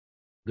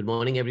Good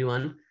morning,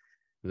 everyone.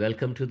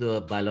 Welcome to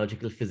the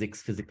Biological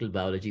Physics, Physical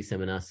Biology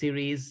seminar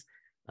series.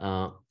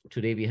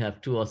 Today we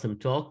have two awesome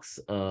talks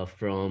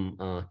from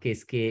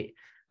Keisuke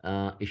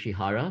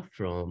Ishihara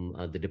from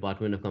the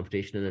Department of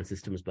Computational and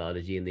Systems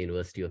Biology in the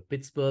University of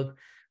Pittsburgh,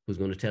 who's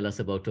going to tell us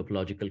about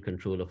topological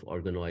control of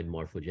organoid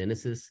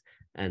morphogenesis.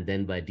 And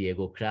then by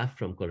Diego Kraft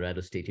from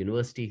Colorado State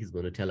University, he's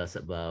going to tell us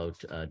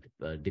about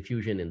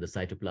diffusion in the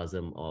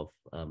cytoplasm of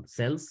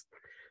cells.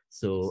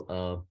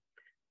 So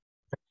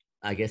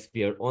I guess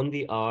we are on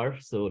the hour,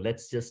 so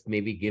let's just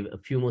maybe give a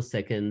few more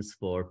seconds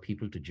for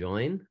people to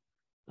join,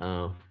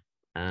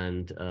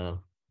 and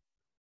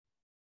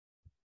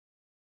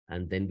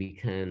then we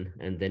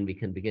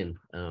can begin.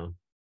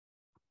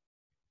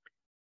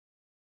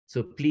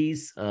 So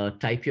please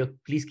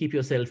please keep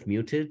yourself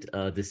muted.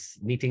 This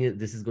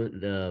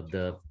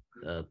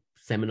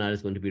seminar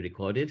is going to be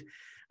recorded.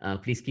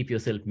 Please keep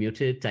yourself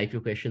muted. Type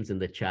your questions in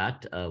the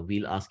chat.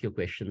 We'll ask your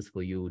questions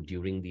for you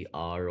during the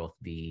hour of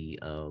the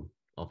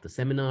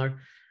seminar,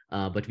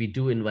 but we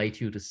do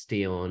invite you to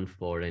stay on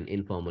for an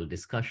informal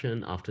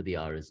discussion after the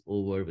hour is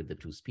over with the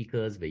two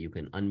speakers, where you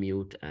can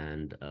unmute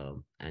and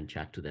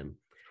chat to them.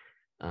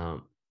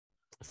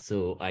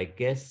 So I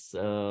guess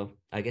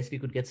we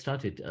could get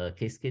started.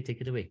 Keisuke, take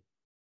it away.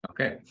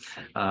 Okay.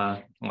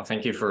 Well,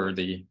 thank you for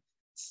the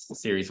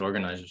series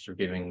organizers for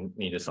giving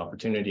me this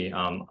opportunity.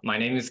 My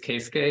name is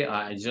Keisuke.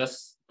 I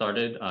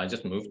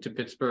just moved to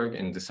Pittsburgh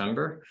in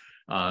December.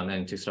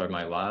 And to start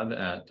my lab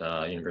at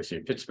University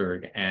of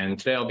Pittsburgh. And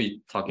today I'll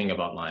be talking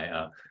about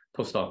my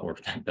postdoc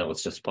work that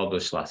was just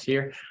published last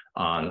year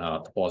on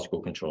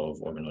topological control of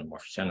organoid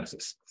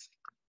morphogenesis.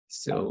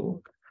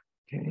 So,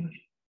 okay.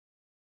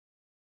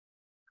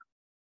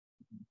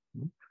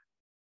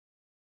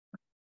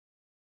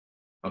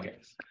 Okay,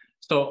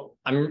 so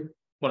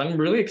what I'm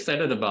really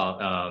excited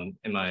about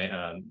in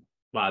my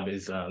lab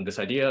is this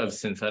idea of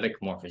synthetic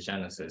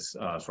morphogenesis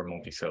for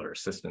multicellular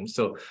systems.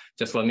 So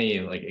just let me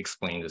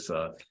explain this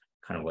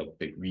kind of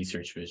big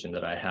research vision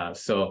that I have.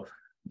 So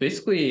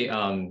basically,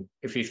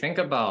 if you think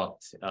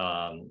about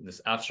this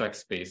abstract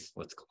space,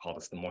 let's call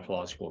this the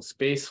morphological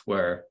space,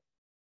 where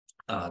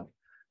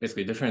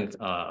basically different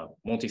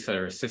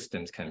multicellular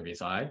systems can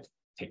reside,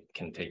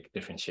 can take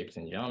different shapes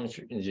and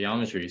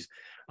geometries.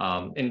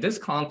 In this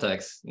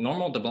context,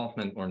 normal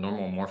development or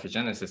normal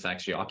morphogenesis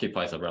actually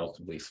occupies a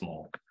relatively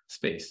small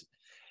space.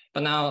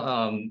 But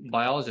now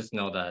biologists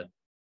know that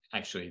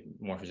actually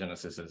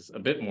morphogenesis is a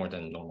bit more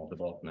than normal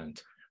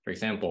development. For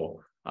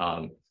example,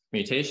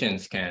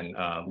 mutations can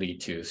lead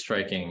to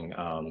striking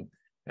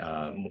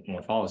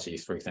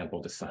morphologies, for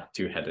example, this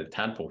two-headed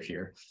tadpole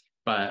here.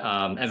 But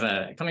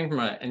coming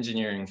from an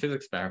engineering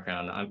physics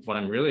background, what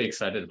I'm really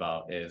excited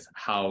about is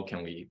how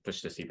can we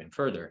push this even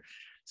further?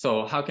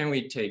 So how can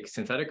we take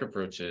synthetic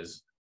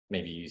approaches,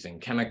 maybe using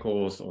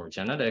chemicals or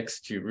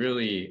genetics, to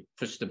really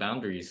push the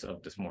boundaries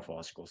of this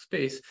morphological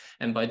space?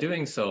 And by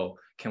doing so,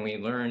 can we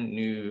learn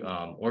new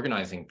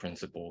organizing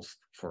principles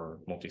for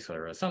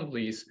multicellular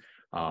assemblies?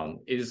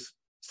 Is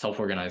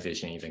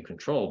self-organization even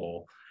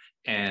controllable?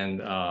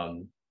 And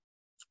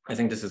I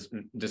think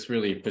this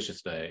really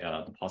pushes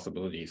the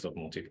possibilities of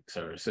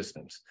multicellular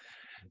systems.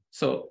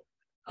 So,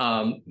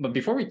 but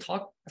before we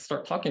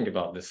start talking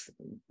about this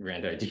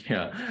grand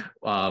idea,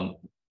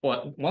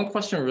 one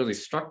question really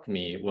struck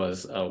me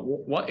was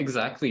what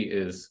exactly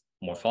is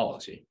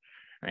morphology,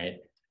 right?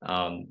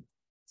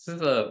 This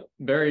is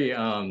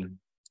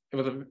it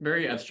was a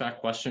very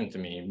abstract question to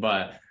me,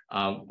 but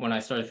when I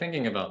started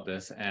thinking about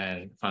this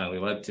and finally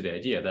led to the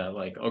idea that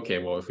okay,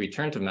 well, if we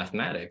turn to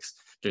mathematics,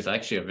 there's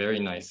actually a very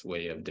nice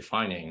way of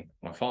defining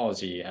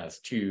morphology as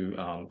two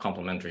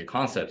complementary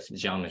concepts,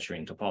 geometry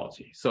and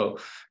topology. So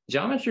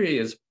geometry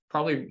is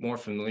probably more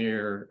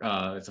familiar,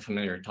 it's a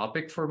familiar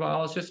topic for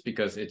biologists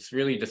because it's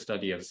really the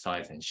study of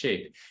size and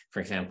shape.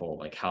 For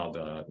example, how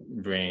the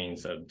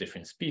brains of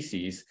different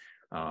species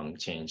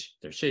change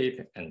their shape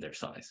and their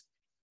size.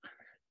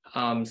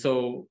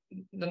 So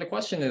then the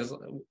question is,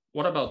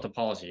 what about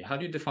topology? How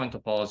do you define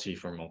topology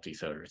for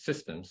multicellular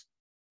systems?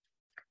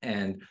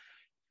 And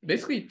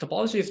basically,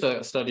 topology is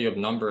the study of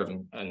number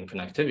and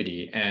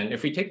connectivity. And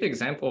if we take the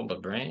example of the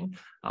brain,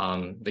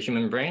 the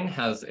human brain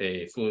has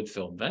a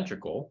fluid-filled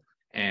ventricle.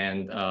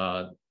 And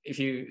if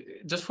you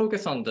just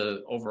focus on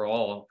the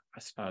overall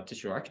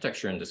tissue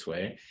architecture in this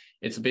way,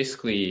 it's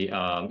basically,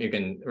 you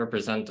can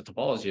represent the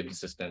topology of the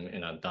system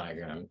in a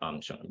diagram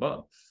shown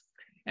above.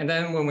 And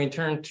then when we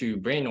turn to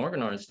brain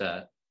organoids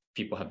that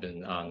people have been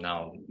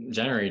now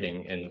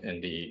generating in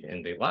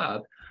the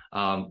lab,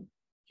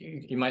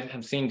 you might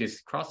have seen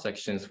these cross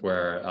sections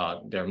where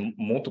there are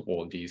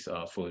multiple of these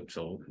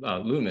fluid-filled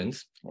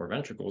lumens or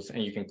ventricles,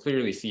 and you can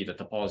clearly see the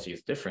topology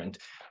is different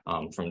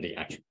from the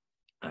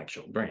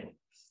actual brain.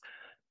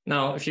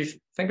 Now, if you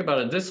think about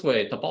it this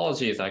way,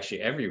 topology is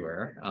actually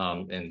everywhere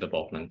in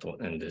developmental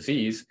and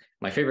disease.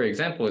 My favorite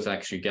example is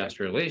actually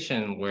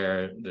gastrulation,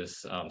 where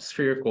this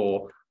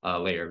spherical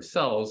layer of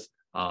cells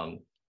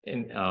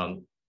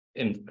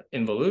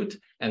involute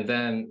and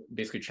then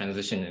basically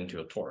transition into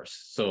a torus.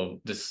 So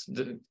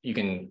you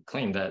can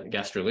claim that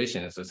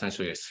gastrulation is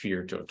essentially a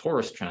sphere to a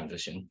torus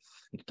transition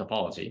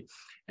topology.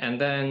 And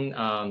then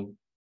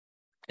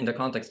in the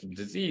context of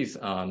disease,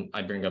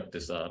 I bring up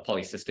this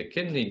polycystic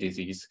kidney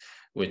disease,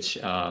 which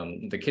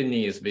the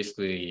kidney is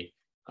basically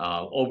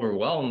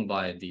overwhelmed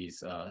by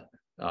these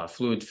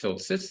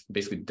fluid-filled cysts,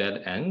 basically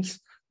dead ends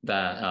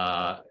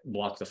that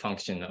block the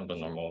function of a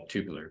normal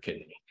tubular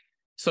kidney.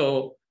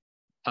 So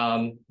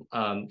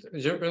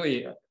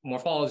really,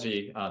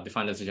 morphology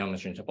defined as a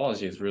geometry and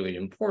topology is really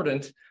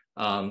important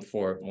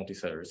for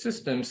multicellular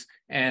systems.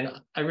 And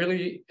I'm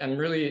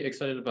really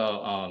excited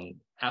about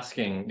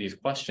asking these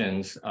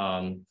questions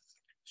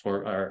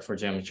for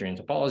geometry and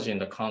topology in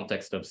the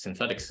context of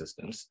synthetic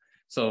systems.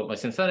 So by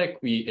synthetic,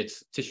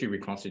 it's tissue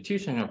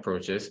reconstitution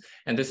approaches,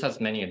 and this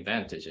has many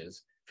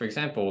advantages. For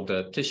example,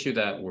 the tissue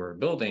that we're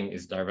building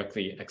is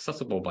directly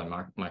accessible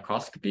by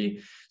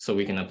microscopy. So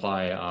we can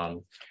apply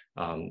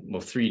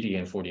both 3D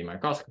and 4D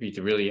microscopy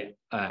to really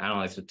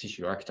analyze the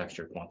tissue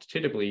architecture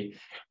quantitatively.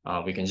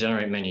 We can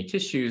generate many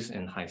tissues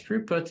in high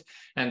throughput.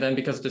 And then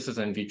because this is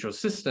an in vitro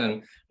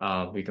system,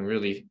 we can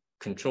really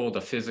control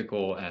the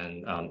physical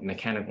and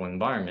mechanical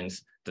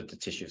environments that the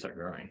tissues are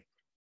growing.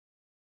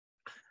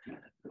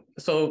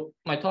 So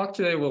my talk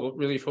today will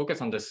really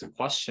focus on this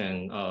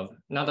question of,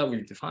 now that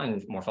we've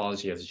defined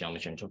morphology as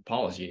geometry and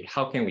topology,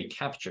 how can we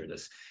capture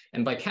this?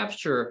 And by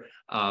capture,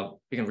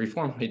 we can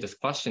reformulate this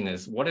question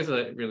is, what is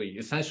a really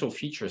essential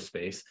feature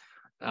space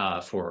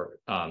for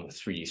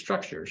 3D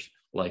structures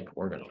like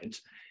organoids?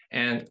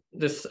 And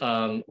this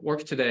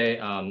work today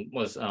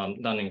was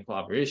done in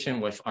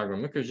collaboration with Argo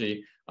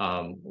Mukherjee.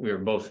 We were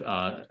both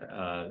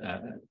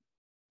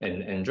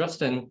in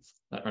Dresden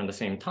around the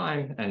same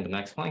time, and the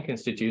Max Planck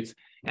Institute.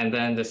 And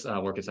then this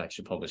work is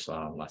actually published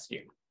last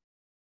year.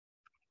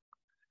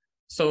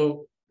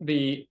 So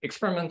the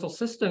experimental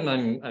system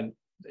I'm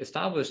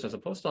established as a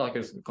postdoc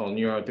is called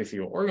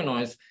neuroepithelial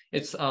organoids.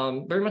 It's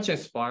very much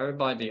inspired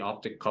by the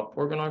optic cup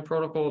organoid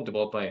protocol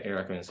developed by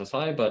Erika and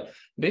Sasai, but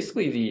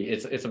basically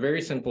it's a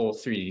very simple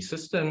 3D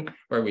system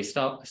where we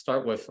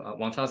start with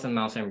 1,000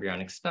 mouse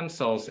embryonic stem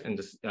cells in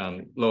this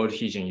low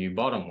adhesion U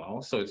bottom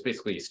well. So it's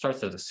basically, it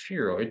starts as a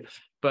spheroid,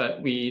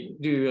 but we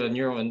do a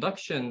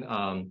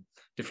neuroinduction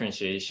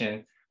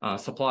differentiation,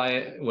 supply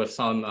it with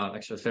some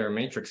extracellular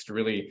matrix to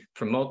really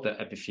promote the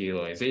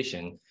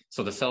epithelialization.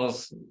 So the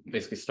cells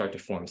basically start to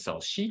form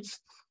cell sheets.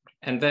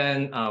 And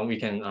then we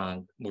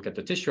can look at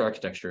the tissue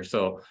architecture.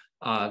 So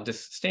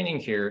this staining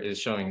here is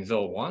showing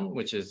ZIL1,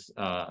 which is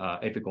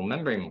apical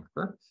membrane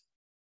marker.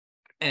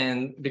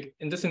 And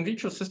in this in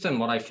vitro system,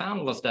 what I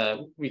found was that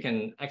we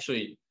can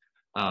actually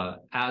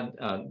add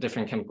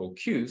different chemical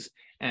cues.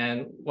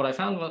 And what I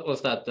found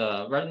was that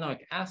the retinoic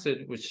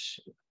acid, which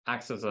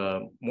acts as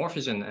a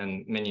morphogen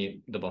in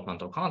many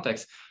developmental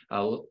contexts,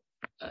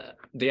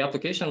 the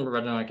application of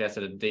retinoic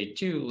acid at day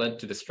 2 led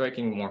to the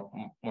striking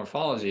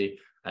morphology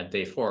at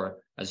day 4,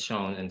 as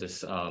shown in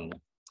this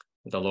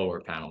the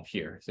lower panel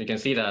here. So you can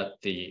see that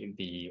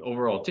the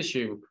overall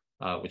tissue,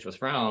 which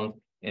was round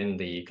in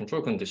the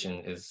control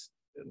condition, is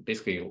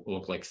basically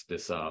look like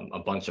this a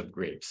bunch of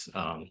grapes,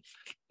 I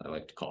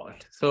like to call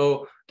it.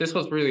 So this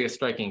was really a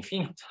striking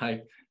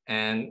phenotype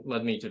and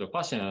led me to the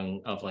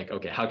question of like,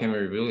 okay, how can we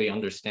really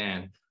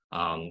understand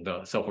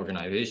the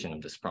self-organization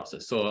of this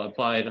process? So I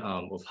applied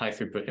both high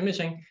throughput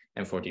imaging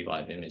and 4D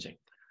live imaging.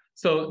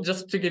 So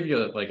just to give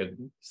you a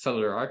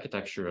cellular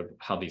architecture of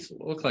how these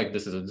look like,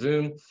 this is a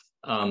zoom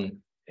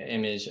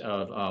image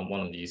of one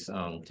of these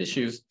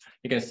tissues.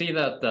 You can see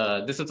that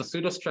this is a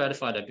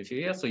pseudostratified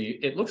epithelia. So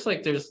it looks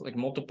like there's like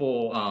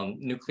multiple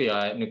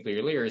nuclear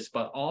layers,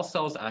 but all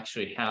cells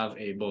actually have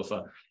both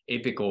a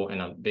apical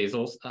and a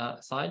basal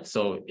side.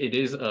 So it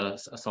is a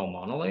cell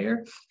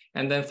monolayer.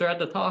 And then throughout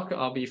the talk,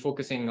 I'll be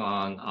focusing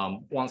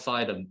on one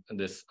side of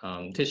this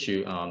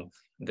tissue,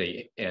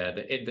 the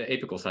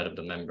apical side of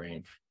the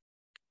membrane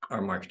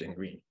are marked in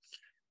green.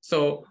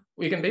 So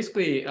we can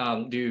basically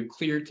do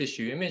clear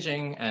tissue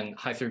imaging and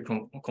high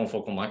throughput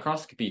confocal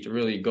microscopy to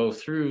really go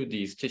through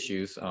these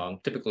tissues,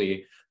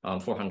 typically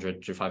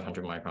 400 to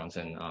 500 microns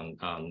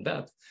in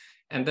depth.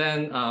 And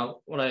then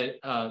what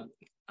I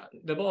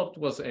developed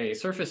was a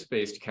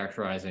surface-based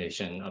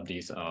characterization of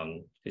these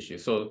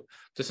tissues. So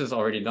this is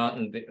already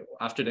done.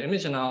 After the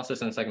image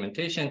analysis and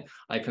segmentation,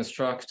 I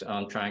construct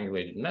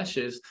triangulated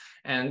meshes.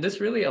 And this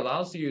really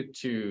allows you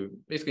to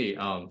basically,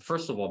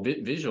 first of all,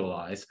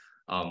 visualize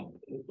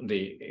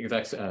the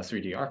exact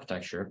 3D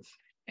architecture.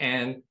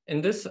 And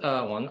in this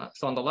one,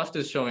 so on the left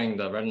is showing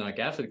the retinoic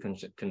acid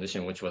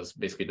condition, which was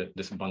basically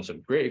this bunch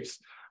of grapes.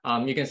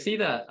 You can see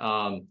that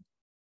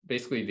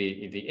basically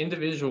the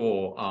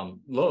individual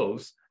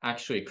lobes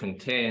actually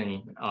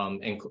contain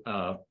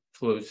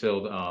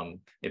fluid-filled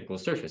apical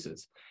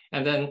surfaces.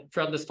 And then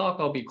throughout this talk,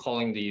 I'll be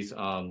calling these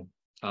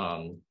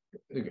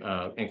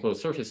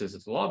enclosed surfaces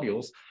as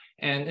lobules.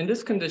 And in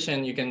this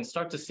condition, you can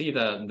start to see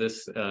that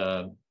this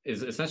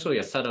is essentially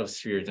a set of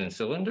spheres and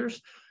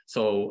cylinders.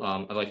 So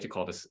I like to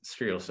call this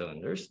spheral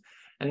cylinders.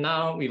 And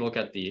now we look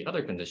at the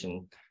other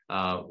condition.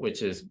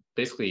 which is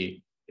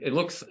basically, it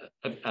looks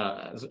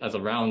as a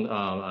round,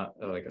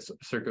 like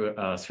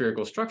a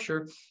spherical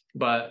structure,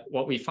 but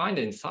what we find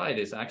inside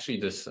is actually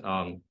this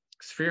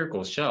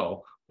spherical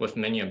shell with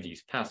many of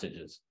these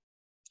passages.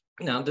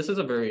 Now, this is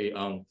a very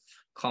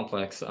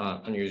complex,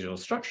 unusual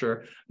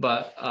structure,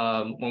 but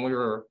when we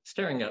were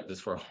staring at this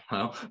for a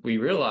while, we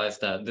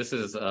realized that this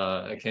is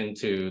akin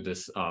to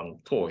this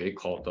toy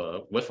called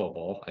the wiffle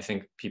ball. I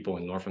think people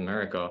in North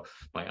America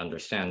might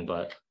understand,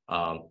 but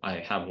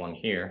I have one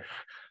here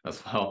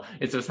as well.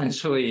 It's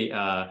essentially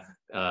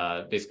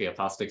basically a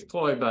plastic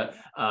toy, but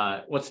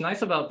what's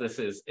nice about this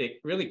is it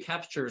really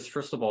captures,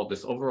 first of all,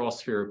 this overall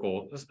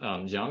spherical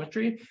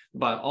geometry,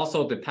 but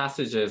also the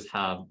passages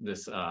have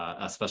this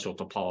a special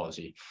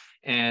topology.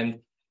 And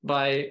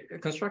by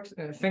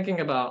thinking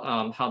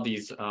about how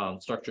these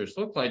structures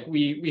look like,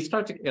 we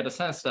start to get a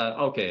sense that,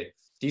 okay,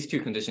 these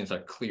two conditions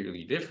are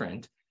clearly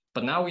different,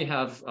 but now we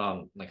have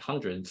like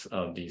hundreds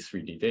of these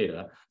 3D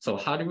data. So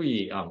how do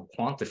we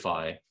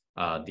quantify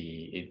both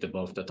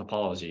the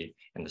topology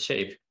and the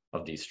shape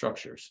of these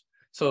structures?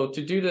 So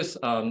to do this,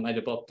 I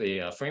developed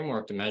a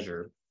framework to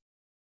measure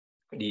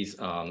these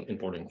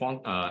important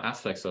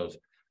aspects of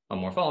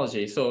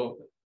morphology. So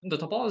the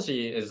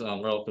topology is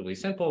relatively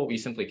simple. We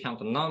simply count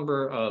the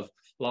number of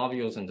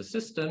lobules in the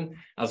system,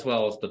 as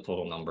well as the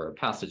total number of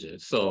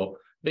passages. So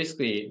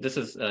basically, this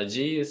is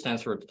G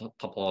stands for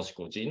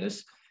topological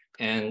genus,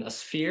 and a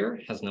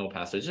sphere has no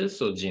passages,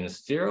 so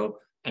genus 0,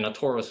 and a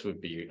torus would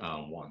be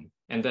 1.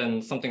 And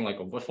then something like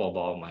a wiffle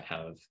ball might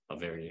have a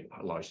very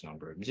large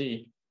number of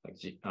G, like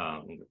G,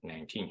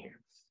 19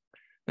 here.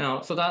 Now,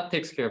 so that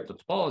takes care of the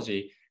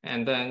topology.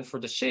 And then for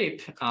the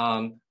shape,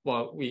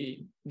 what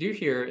we do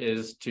here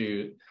is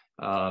to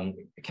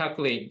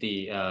calculate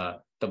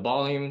the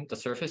volume, the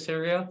surface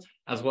area,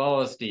 as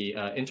well as the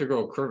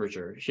integral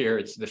curvature. Here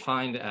it's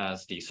defined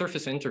as the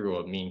surface integral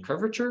of mean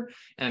curvature.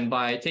 And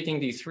by taking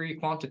these three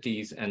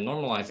quantities and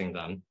normalizing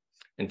them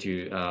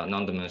into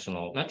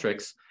non-dimensional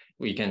metrics,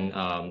 we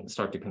can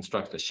start to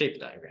construct the shape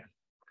diagram.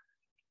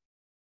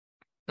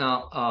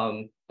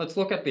 Now, let's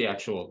look at the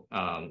actual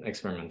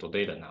experimental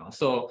data now.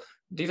 So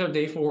these are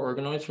day 4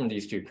 organoids from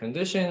these two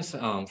conditions.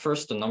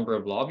 First, the number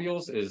of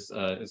lobules is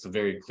a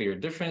very clear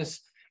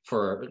difference.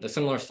 For the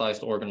similar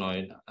sized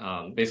organoid,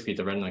 basically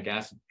the retinoic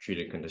acid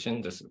treated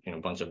condition, this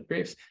bunch of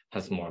grapes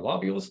has more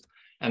lobules.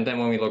 And then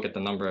when we look at the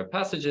number of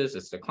passages,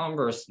 it's the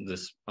converse.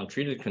 This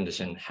untreated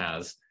condition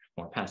has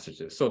more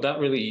passages. So that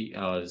really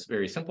is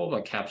very simple,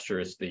 but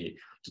captures the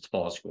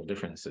topological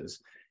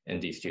differences in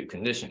these two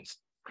conditions.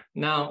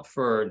 Now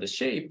for the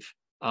shape,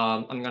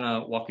 I'm going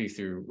to walk you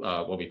through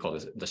what we call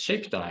the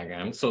shape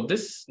diagram. So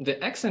the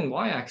X and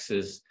Y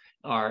axis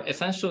are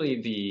essentially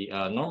the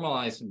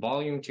normalized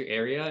volume to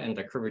area and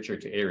the curvature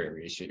to area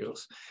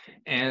ratios.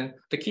 And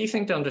the key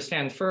thing to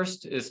understand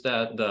first is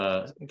that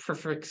the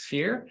perfect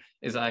sphere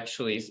is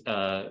actually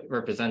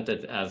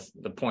represented as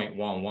the point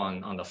 1,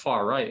 1 on the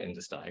far right in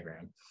this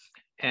diagram.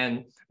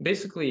 And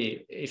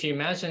basically, if you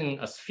imagine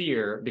a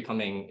sphere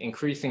becoming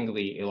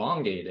increasingly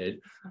elongated,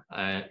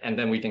 and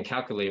then we can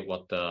calculate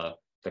what the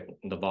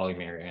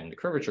volume area and the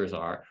curvatures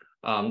are,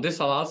 this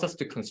allows us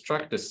to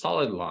construct this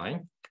solid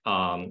line.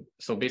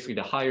 So basically,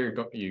 the higher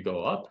you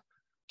go up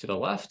to the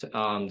left,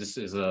 this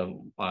is a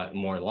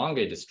more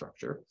elongated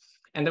structure.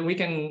 And then we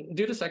can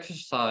do this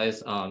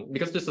exercise,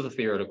 because this is a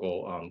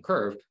theoretical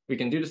curve, we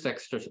can do this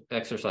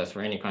exercise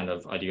for any kind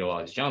of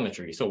idealized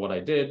geometry. So what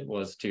I did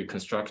was to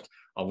construct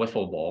a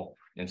wiffle ball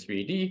in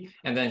 3D.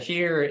 And then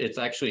here, it's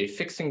actually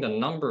fixing the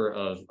number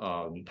of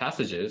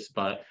passages,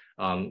 but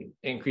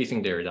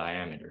increasing their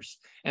diameters.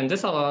 And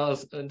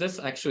this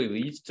actually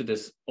leads to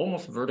this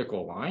almost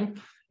vertical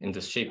line in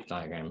the shape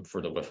diagram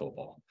for the wiffle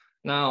ball.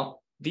 Now,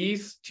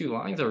 these two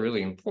lines are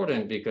really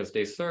important because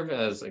they serve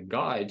as a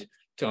guide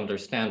to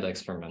understand the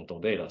experimental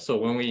data. So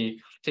when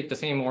we take the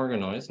same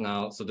organoids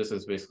now, so this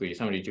is basically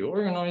 72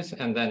 organoids,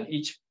 and then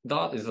each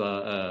dot is an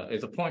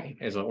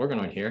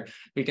organoid here,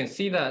 we can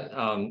see that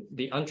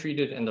the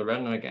untreated and the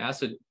retinoic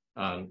acid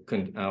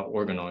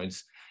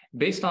organoids,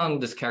 based on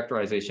this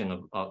characterization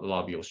of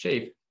lobule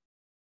shape,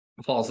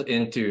 falls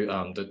into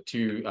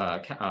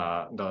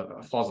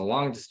falls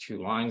along these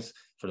two lines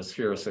for the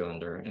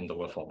spherocylinder and the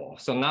wiffle ball.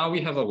 So now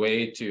we have a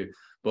way to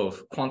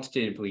both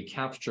quantitatively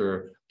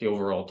capture the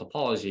overall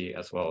topology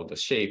as well as the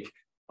shape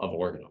of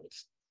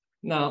organoids.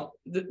 Now,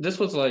 this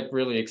was like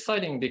really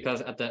exciting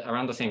because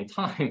around the same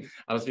time,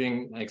 I was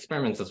doing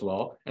experiments as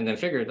well, and then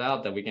figured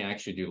out that we can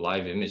actually do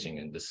live imaging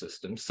in this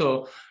system.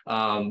 So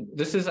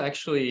this is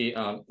actually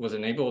was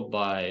enabled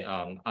by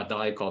a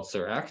dye called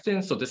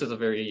suractin. So this is a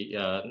very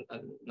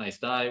nice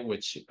dye,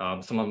 which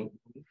some of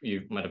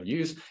you might have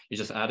used. You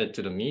just add it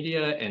to the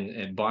media and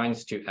it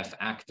binds to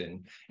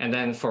F-actin. And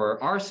then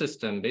for our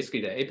system,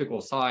 basically the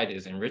apical side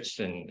is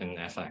enriched in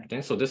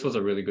F-actin. So this was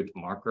a really good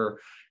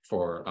marker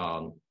for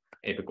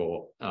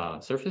apical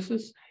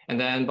surfaces. And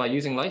then by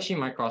using light sheet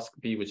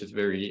microscopy, which is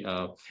very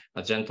a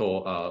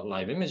gentle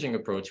live imaging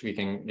approach, we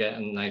can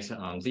get nice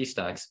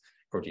Z-stacks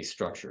for these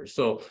structures.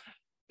 So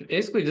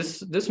basically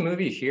this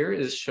movie here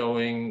is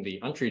showing the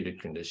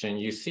untreated condition.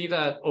 You see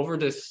that over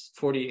this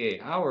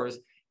 48 hours,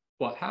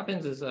 what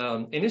happens is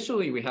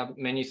initially we have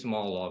many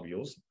small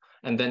lobules,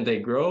 and then they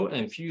grow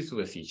and fuse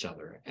with each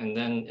other. And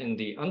then in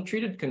the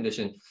untreated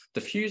condition,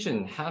 the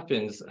fusion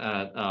happens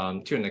at,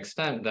 to an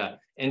extent that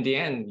in the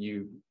end,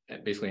 you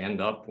basically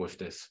end up with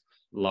this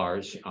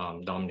large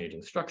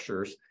dominating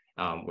structures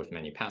with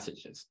many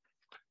passages.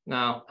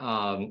 Now,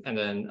 and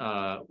then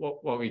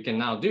what we can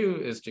now do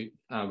is to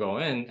go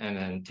in and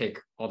then take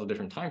all the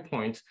different time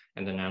points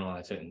and then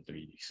analyze it in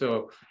 3D.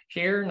 So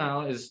here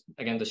now is,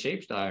 again, the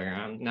shapes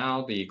diagram.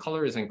 Now the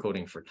color is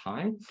encoding for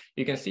time.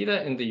 You can see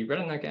that in the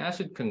retinoic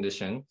acid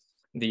condition,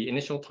 the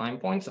initial time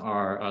points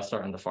are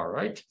start on the far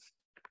right.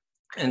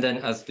 And then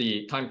as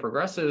the time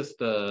progresses,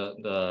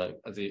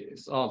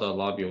 all the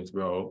lobules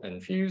grow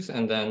and fuse,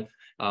 and then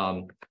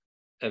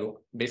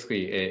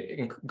basically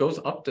it goes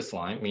up this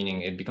line,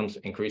 meaning it becomes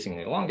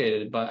increasingly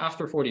elongated, but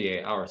after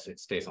 48 hours, it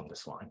stays on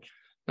this line.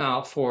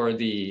 Now, for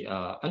the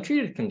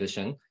untreated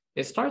condition,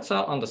 it starts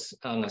out on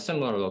a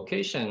similar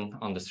location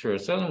on the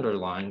spherocylinder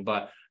line,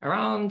 but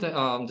around,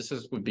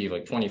 would be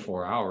like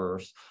 24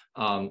 hours,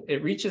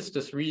 it reaches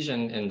this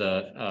region in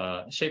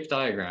the shape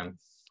diagram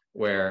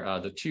where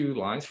the two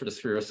lines for the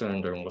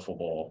spherocylinder and wiffle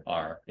ball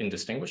are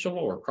indistinguishable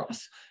or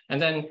cross.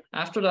 And then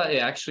after that, it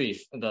actually,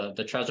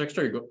 the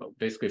trajectory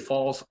basically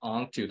falls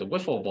onto the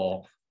wiffle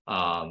ball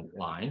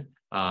line,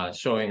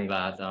 showing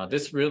that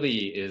this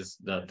really is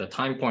the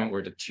time point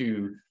where the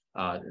two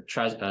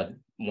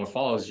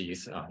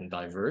morphologies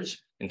diverge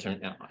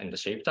in the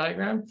shape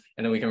diagram.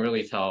 And then we can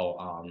really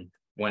tell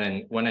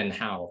when and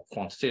how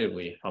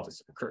quantitatively how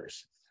this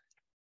occurs.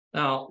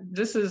 Now,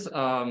 this is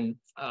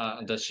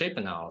the shape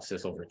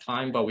analysis over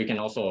time, but we can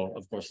also,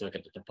 of course, look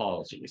at the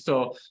topology.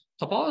 So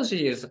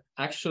topology is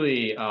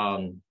actually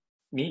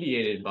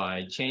mediated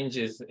by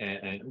changes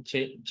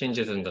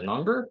changes in the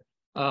number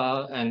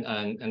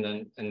and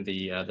then in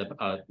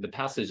the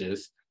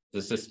passages of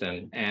the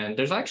system. And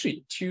there's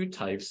actually two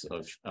types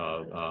of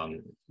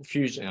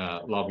fusion,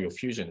 lobule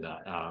fusion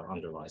that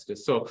underlies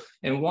this. So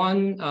in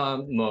one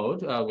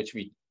mode, which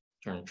we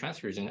term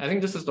transfusion, I think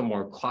this is the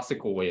more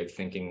classical way of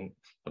thinking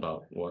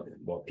about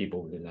what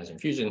people would imagine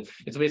fusion.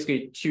 It's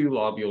basically two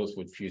lobules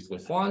would fuse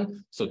with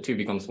one, so two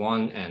becomes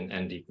one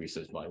and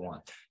decreases by one.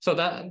 So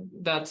that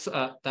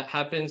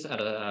happens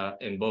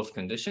in both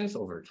conditions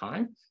over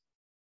time.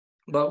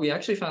 But we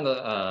actually found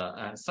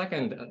a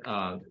second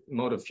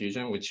mode of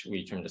fusion, which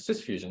we term the cis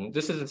fusion.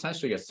 This is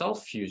essentially a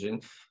self fusion,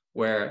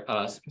 where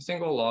a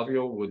single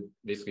lobule would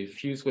basically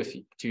fuse with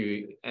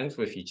two ends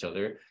with each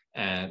other,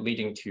 and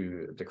leading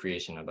to the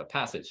creation of a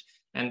passage.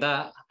 And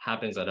that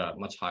happens at a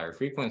much higher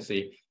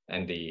frequency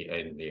in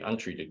the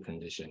untreated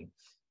condition.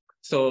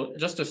 So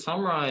just to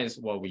summarize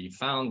what we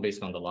found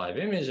based on the live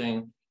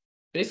imaging,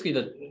 basically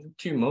the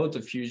two modes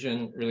of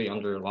fusion really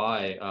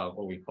underlie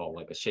what we call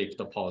like a shape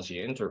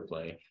topology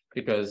interplay,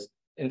 because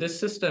in this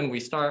system, we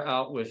start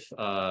out with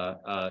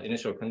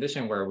initial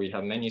condition where we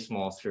have many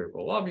small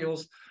spherical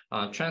lobules.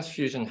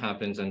 Transfusion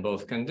happens in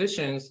both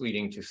conditions,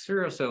 leading to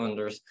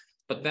spherocylinders.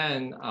 But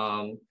then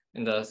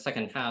in the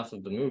second half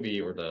of the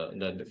movie, or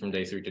from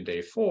day 3 to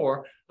day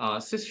 4,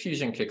 cis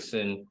fusion kicks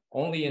in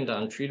only in the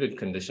untreated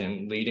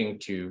condition, leading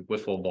to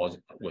wiffle balls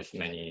with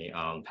many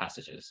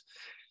passages.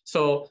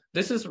 So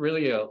this is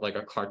really like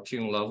a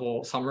cartoon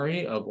level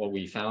summary of what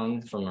we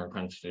found from our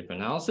quantitative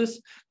analysis.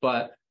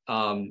 But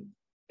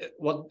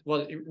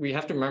what we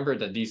have to remember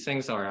that these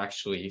things are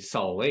actually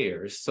cell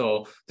layers.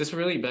 So this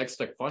really begs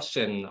the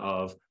question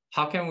of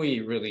how can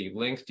we really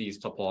link these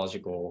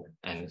topological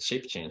and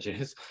shape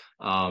changes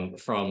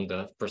from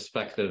the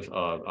perspective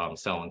of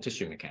cell and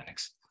tissue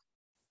mechanics?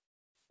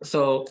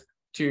 So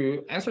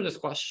to answer this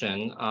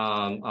question,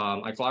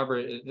 I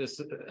collaborated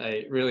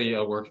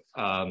work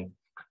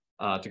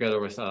together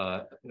with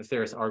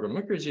Theris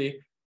Argo-Mukherjee,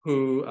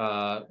 who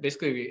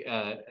basically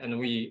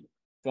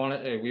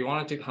we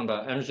wanted to come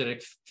up with an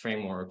energetic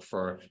framework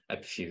for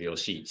epithelial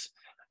sheets.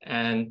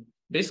 And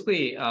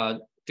basically,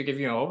 to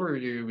give you an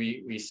overview,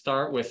 we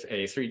start with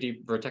a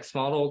 3D vertex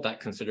model that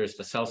considers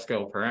the cell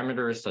scale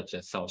parameters such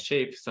as cell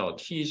shape, cell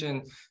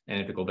adhesion,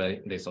 and apical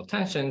basal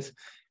tensions.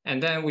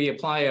 And then we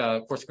apply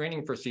a coarse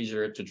graining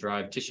procedure to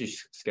drive tissue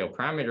scale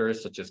parameters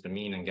such as the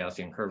mean and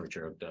Gaussian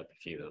curvature of the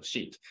epithelial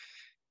sheet.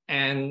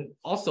 And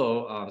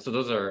also, so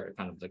those are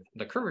kind of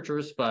the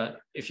curvatures, but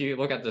if you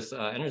look at this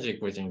energy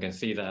equation, you can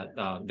see that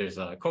there's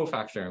a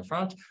cofactor in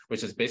front,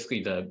 which is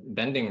basically the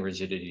bending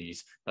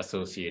rigidities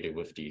associated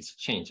with these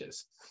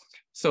changes.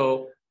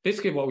 So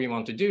basically what we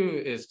want to do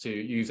is to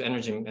use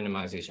energy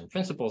minimization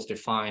principles to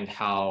find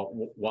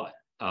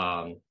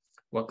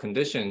what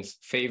conditions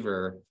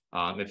favor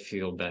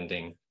epithelial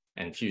bending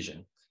and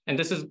fusion. And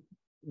this is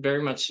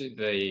very much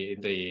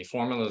the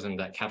formalism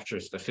that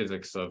captures the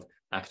physics of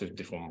active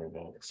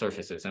deformable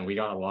surfaces. And we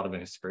got a lot of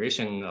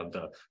inspiration of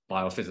the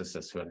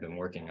biophysicists who have been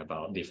working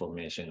about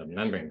deformation of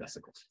membrane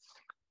vesicles.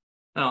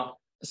 Now,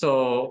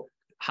 so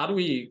how do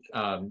we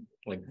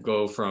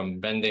go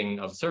from bending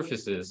of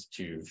surfaces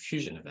to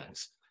fusion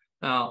events?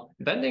 Now,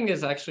 bending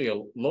is actually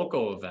a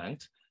local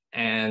event,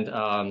 And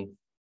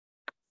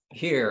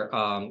here,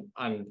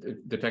 I'm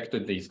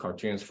depicted these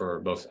cartoons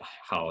for both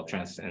how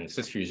trans and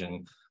cis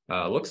fusion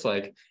looks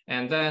like.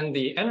 And then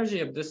the energy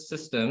of this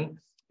system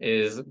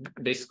is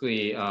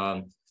basically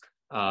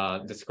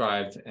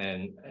described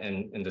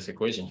in this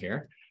equation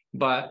here.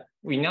 But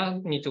we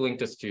now need to link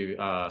this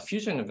to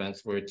fusion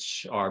events,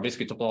 which are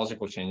basically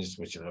topological changes,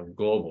 which are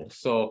global.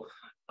 So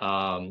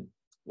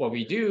what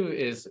we do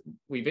is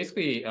we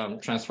basically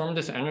transform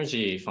this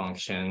energy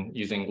function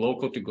using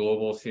local to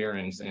global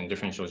theorems in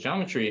differential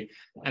geometry.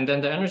 And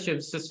then the energy of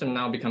the system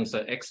now becomes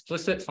an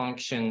explicit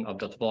function of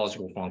the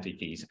topological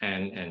quantities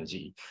N and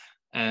G.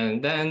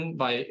 And then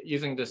by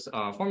using this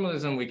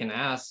formalism, we can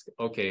ask,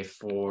 okay,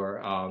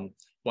 for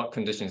what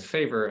conditions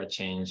favor a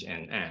change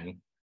in N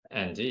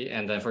and G.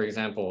 And then, for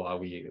example,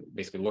 we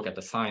basically look at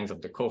the signs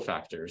of the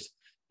cofactors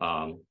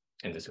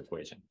in this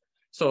equation.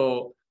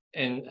 So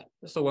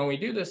when we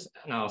do this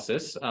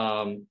analysis,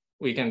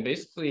 we can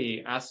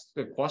basically ask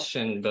the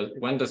question,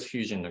 when does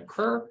fusion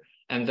occur?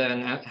 And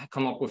then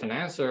come up with an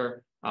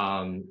answer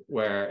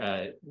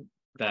where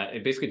that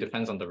it basically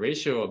depends on the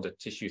ratio of the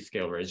tissue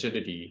scale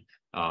rigidity,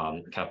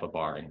 kappa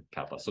bar and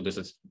kappa. So this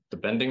is the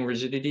bending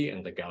rigidity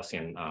and the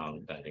Gaussian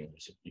bending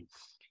rigidity.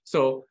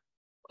 So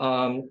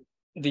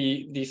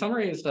the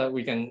summary is that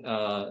we can,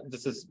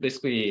 this is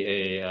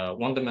basically a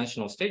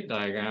one-dimensional state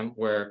diagram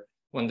where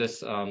when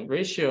this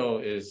ratio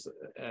is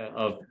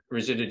of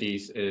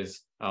rigidities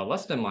is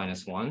less than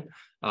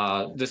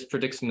 -1, this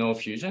predicts no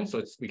fusion.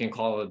 So we can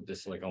call it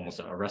this like almost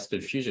an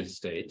arrested fusion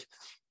state.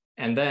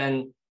 And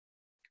then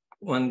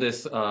when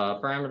this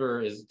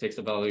parameter takes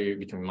a value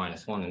between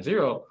 -1 and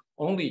 0,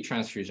 only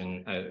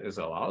transfusion is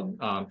allowed,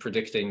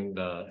 predicting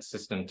the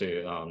system to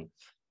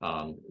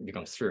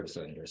become sphere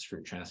cylinders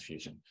through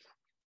transfusion.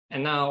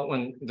 And now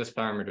when this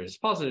parameter is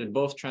positive,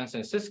 both trans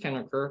and cis can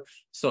occur.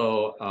 So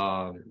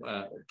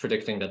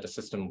predicting that the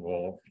system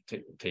will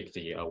take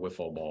the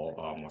wiffle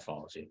ball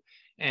morphology.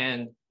 And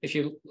if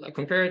you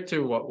compare it to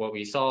what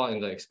we saw in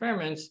the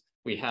experiments,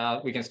 we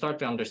can start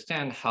to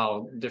understand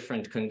how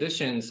different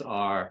conditions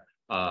are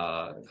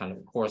kind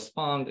of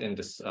correspond in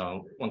this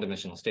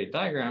one-dimensional state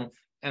diagram.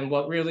 And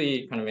what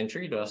really kind of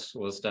intrigued us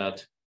was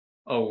that,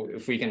 oh,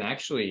 if we can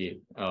actually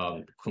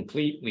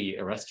completely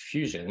arrest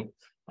fusion,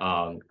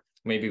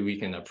 maybe we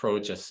can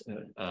approach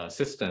a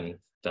system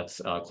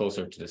that's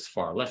closer to this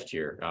far left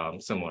here,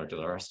 similar to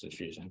the arrested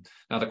fusion.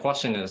 Now the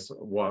question is,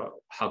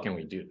 how can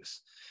we do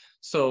this?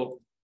 So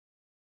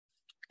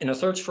in a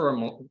search for a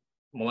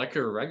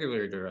molecular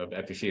regulator of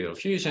epithelial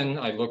fusion,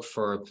 I looked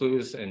for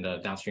clues in the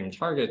downstream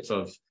targets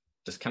of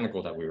this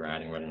chemical that we were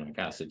adding, retinoic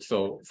acid.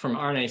 So from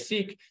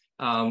RNA-seq,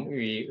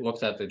 we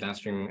looked at the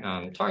downstream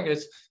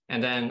targets,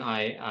 and then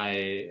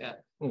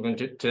I'm going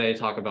to today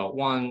talk about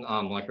one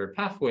molecular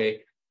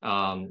pathway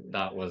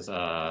that was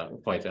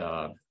quite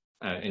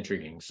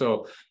intriguing.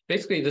 So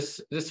basically,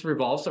 this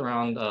revolves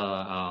around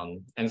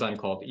an enzyme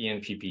called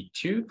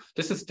ENPP2.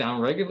 This is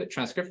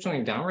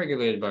transcriptionally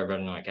downregulated by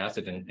retinoic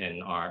acid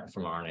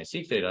from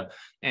RNA-seq data,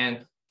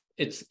 and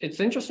it's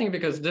interesting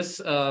because this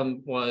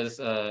was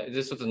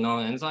a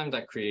known enzyme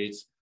that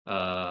creates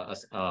a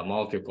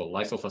molecule called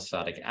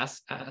lysophosphatic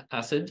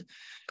acid,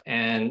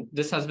 and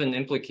this has been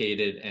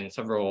implicated in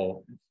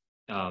several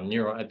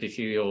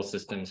neuroepithelial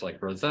systems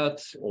like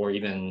Rosette, or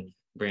even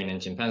brain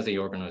and chimpanzee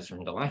organoids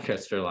from the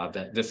Lancaster lab,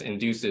 that this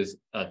induces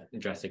a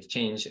drastic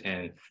change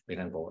in, for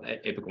example,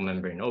 apical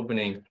membrane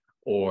opening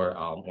or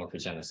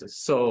morphogenesis.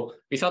 So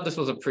we thought this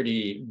was a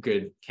pretty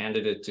good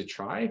candidate to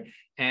try.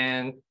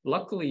 And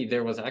luckily,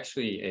 there was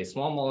actually a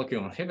small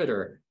molecule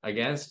inhibitor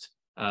against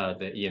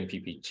the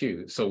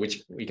ENPP2, so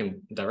which we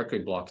can directly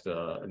block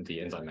the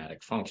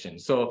enzymatic function.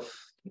 So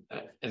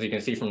as you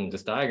can see from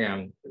this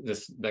diagram,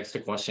 this begs the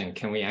question,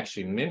 can we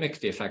actually mimic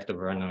the effect of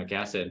retinoic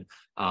acid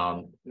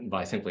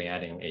by simply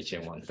adding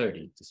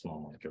HA130 to small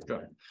molecule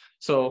drug?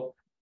 So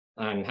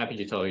I'm happy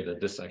to tell you that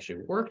this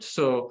actually worked.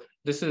 So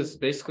this is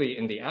basically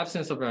in the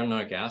absence of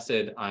retinoic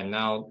acid, I'm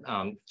now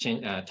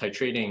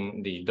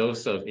titrating the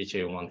dose of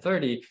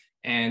HA130.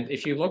 And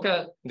if you look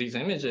at these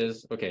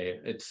images, okay,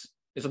 it's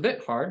a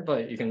bit hard,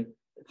 but you can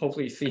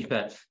hopefully see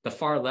that the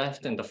far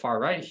left and the far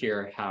right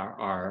here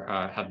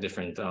have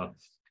different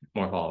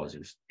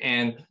morphologies.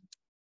 And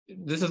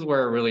this is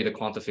where really the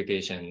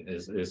quantification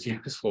is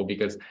useful,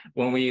 because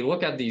when we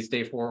look at these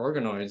day 4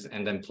 organoids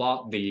and then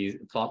plot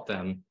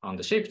them on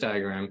the shape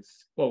diagram,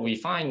 what we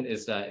find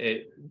is that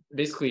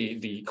basically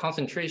the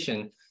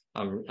concentration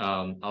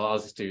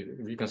allows us to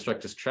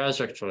reconstruct this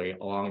trajectory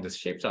along this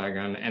shape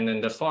diagram. And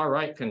then the far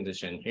right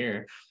condition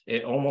here,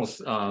 it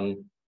almost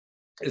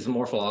is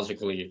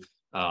morphologically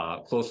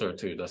closer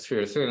to the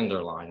sphere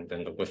cylinder line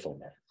than the wiffle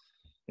ball.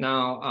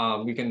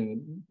 Now, we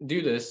can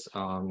do this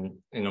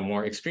in a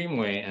more extreme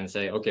way and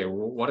say, okay,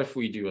 well, what if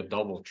we do a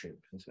double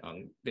treatment?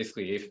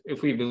 Basically,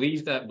 if we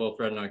believe that both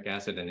retinoic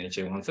acid and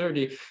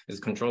HA130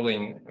 is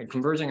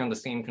converging on the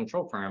same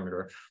control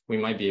parameter, we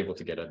might be able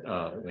to get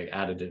a like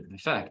additive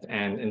effect.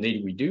 And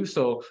indeed, we do.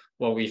 So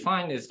what we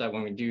find is that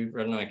when we do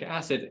retinoic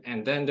acid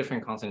and then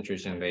different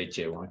concentration of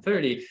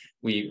HA130,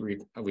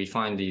 we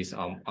find these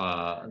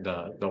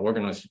the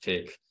organoids to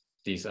take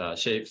these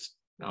shapes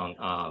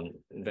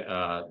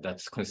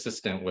that's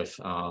consistent with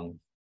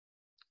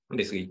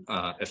basically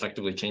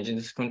effectively changing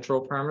this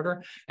control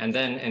parameter. And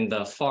then in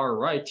the far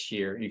right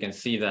here, you can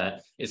see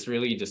that it's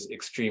really this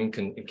extreme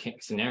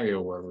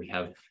scenario where we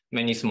have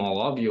many small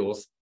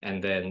lobules,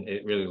 and then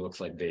it really looks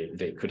like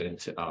they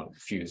couldn't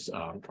fuse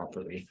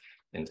properly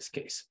in this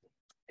case.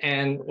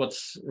 And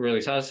what's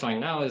really satisfying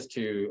now is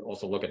to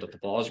also look at the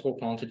topological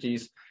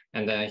quantities.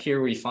 And then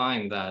here we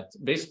find that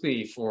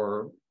basically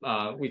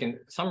we can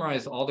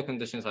summarize all the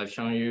conditions I've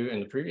shown you in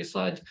the previous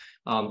slide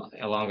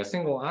along a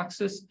single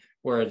axis,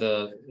 where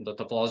the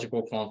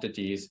topological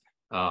quantities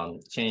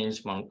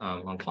change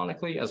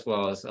monotonically, as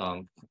well as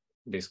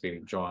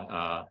basically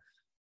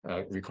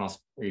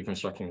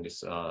reconstructing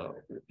this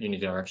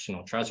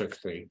unidirectional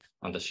trajectory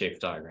on the shape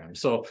diagram.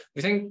 So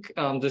we think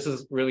this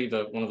is really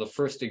one of the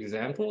first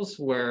examples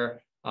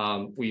where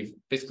we've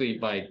basically,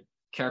 by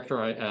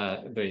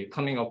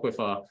coming up with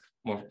a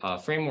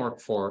framework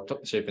for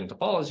shape and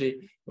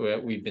topology, where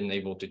we've been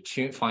able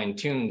to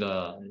fine-tune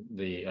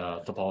the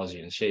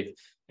topology and shape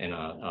in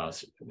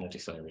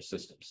multicellular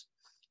systems.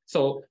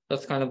 So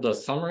that's kind of the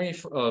summary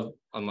of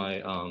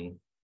my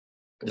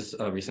this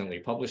recently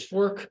published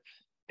work.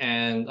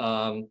 And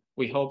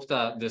we hope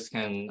that this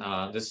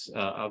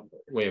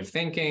way of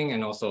thinking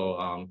and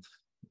also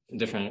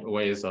different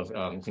ways of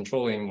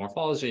controlling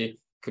morphology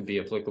could be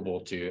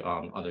applicable to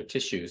other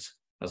tissues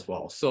as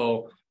well.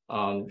 So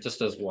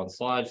just as one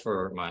slide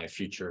for my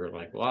future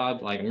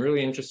lab, I'm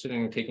really interested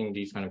in taking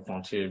these kind of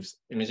quantitative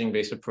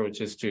imaging-based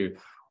approaches to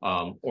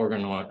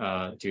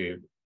to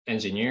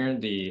engineer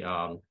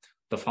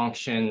the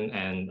function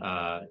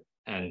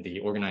and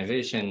the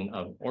organization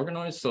of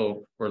organoids.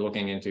 So we're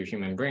looking into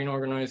human brain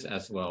organoids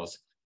as well as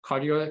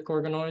cardiac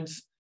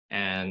organoids,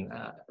 and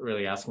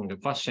really asking the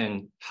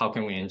question, how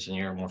can we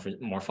engineer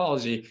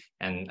morphology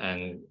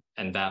and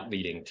that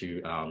leading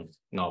to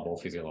novel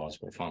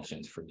physiological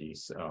functions for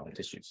these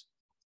tissues.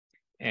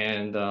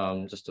 And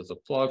just as a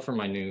plug for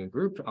my new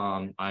group,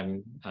 I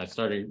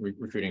started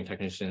recruiting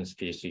technicians,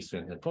 PhD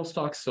students, and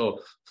postdocs. So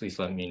please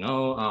let me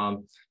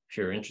know if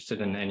you're interested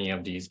in any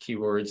of these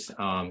keywords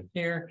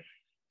here.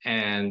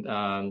 And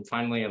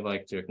finally, I'd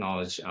like to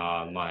acknowledge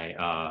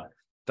the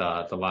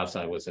labs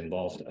I was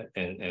involved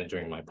in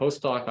during my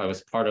postdoc. I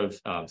was part of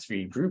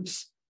 3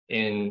 groups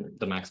in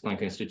the Max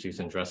Planck Institute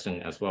in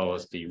Dresden, as well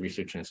as the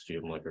Research Institute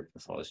of Molecular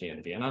Pathology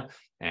in Vienna,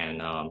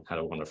 and had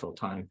a wonderful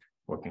time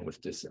working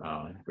with this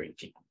great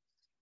team.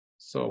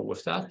 So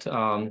with that,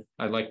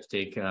 I'd like to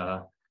take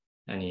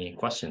any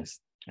questions.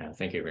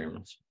 Thank you very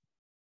much.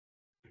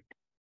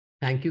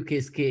 Thank you,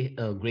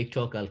 Keisuke. Great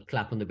talk. I'll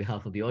clap on the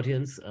behalf of the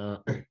audience.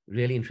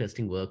 Really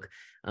interesting work.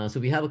 So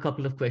we have a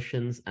couple of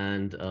questions,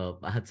 and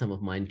I had some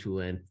of mine too.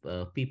 And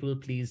people,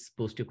 please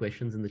post your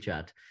questions in the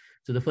chat.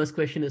 So the first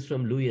question is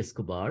from Louis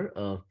Escobar.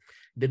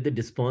 Did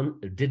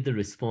the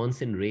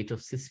response in rate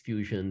of cis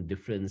fusion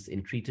difference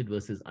in treated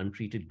versus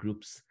untreated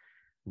groups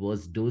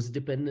was dose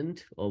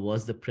dependent, or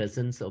was the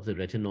presence of the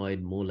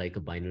retinoid more like a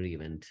binary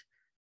event?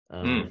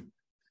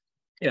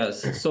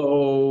 Yes.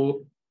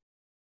 So.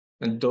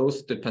 And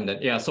dose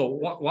dependent. Yeah. So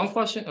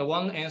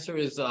one answer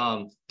is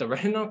the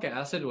retinoic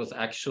acid was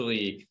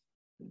actually,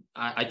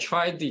 I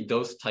tried the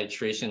dose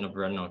titration of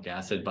retinoic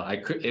acid, but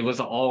it was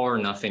an all or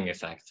nothing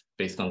effect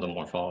based on the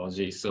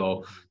morphology.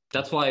 So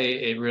that's why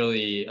it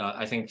really,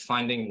 I think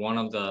finding one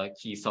of the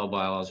key cell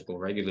biological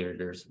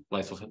regulators,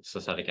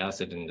 lysosuccinate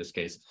acid in this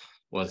case,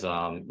 was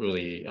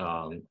really,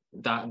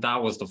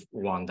 that was the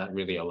one that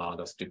really allowed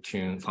us to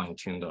fine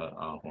tune the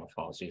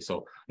morphology.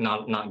 So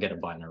not get a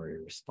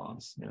binary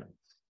response. Yeah.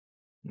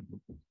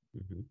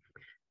 Mm-hmm.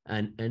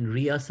 And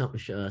Ria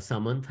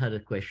Samant had a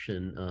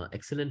question.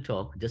 Excellent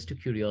talk. Just to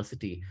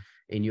curiosity,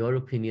 in your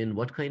opinion,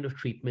 what kind of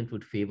treatment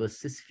would favor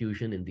cis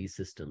fusion in these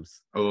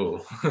systems? Oh,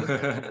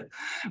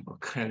 what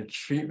kind of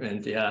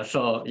treatment? Yeah.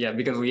 So yeah,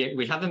 because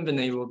we haven't been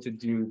able to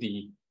do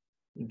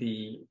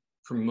the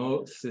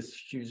promote cis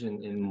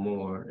fusion in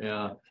more.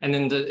 Yeah. And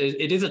then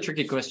it is a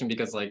tricky question,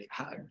 because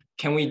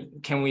can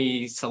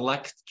we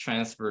select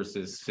trans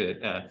versus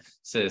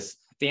cis?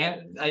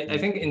 I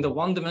think in the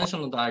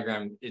one-dimensional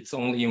diagram, it's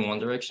only in one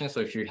direction.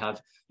 So if you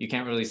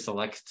can't really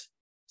select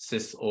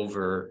cis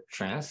over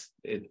trans.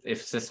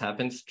 If cis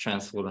happens,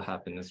 trans will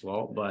happen as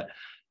well. But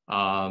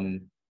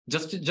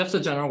just a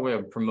general way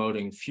of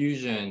promoting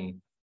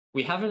fusion,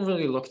 we haven't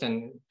really looked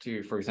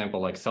into, for example,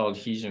 like cell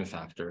adhesion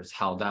factors,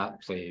 how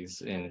that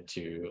plays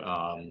into.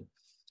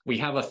 We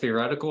have a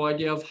theoretical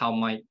idea of how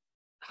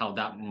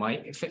that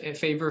might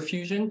favor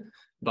fusion,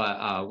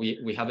 but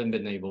we haven't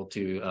been able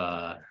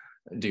to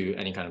do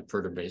any kind of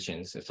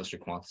perturbations, especially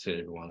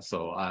quantitative ones.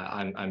 So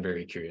I'm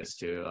very curious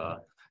to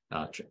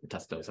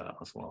test those out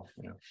as well.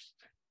 Yeah.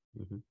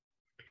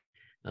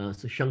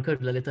 So Shankar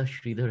Lalita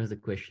Sridhar has a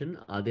question.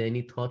 Are there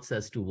any thoughts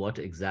as to what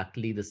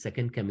exactly the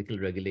second chemical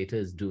regulator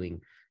is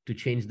doing to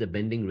change the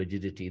bending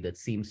rigidity that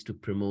seems to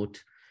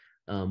promote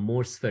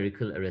more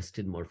spherical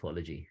arrested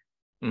morphology?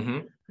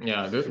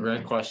 Yeah,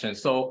 great question.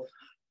 So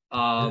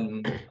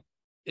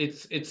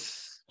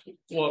it's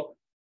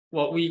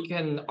what we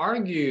can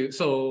argue.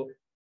 So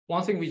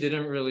one thing we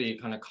didn't really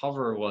kind of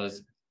cover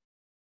was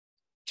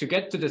to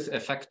get to this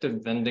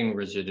effective bending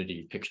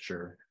rigidity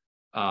picture.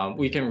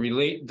 We can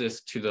relate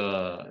this to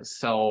the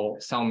cell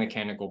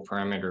mechanical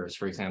parameters,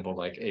 for example,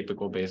 like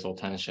apical basal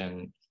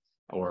tension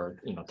or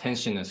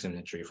tension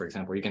asymmetry, for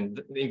example. You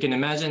can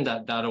imagine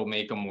that that'll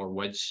make a more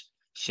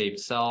wedge-shaped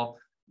cell,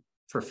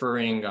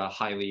 preferring a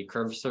highly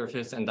curved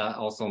surface, and that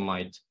also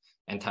might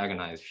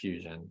antagonize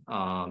fusion.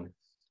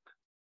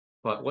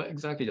 But what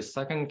exactly the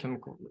second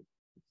chemical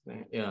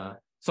thing? Yeah.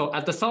 So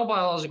at the cell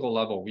biological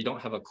level, we don't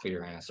have a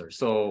clear answer.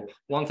 So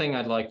one thing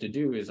I'd like to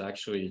do is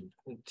actually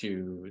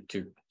to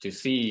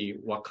see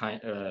what kind,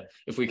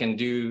 if we can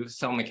do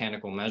cell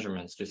mechanical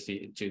measurements to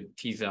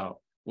tease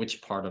out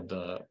which part of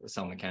the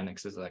cell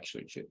mechanics is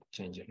actually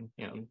changing.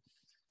 Yeah.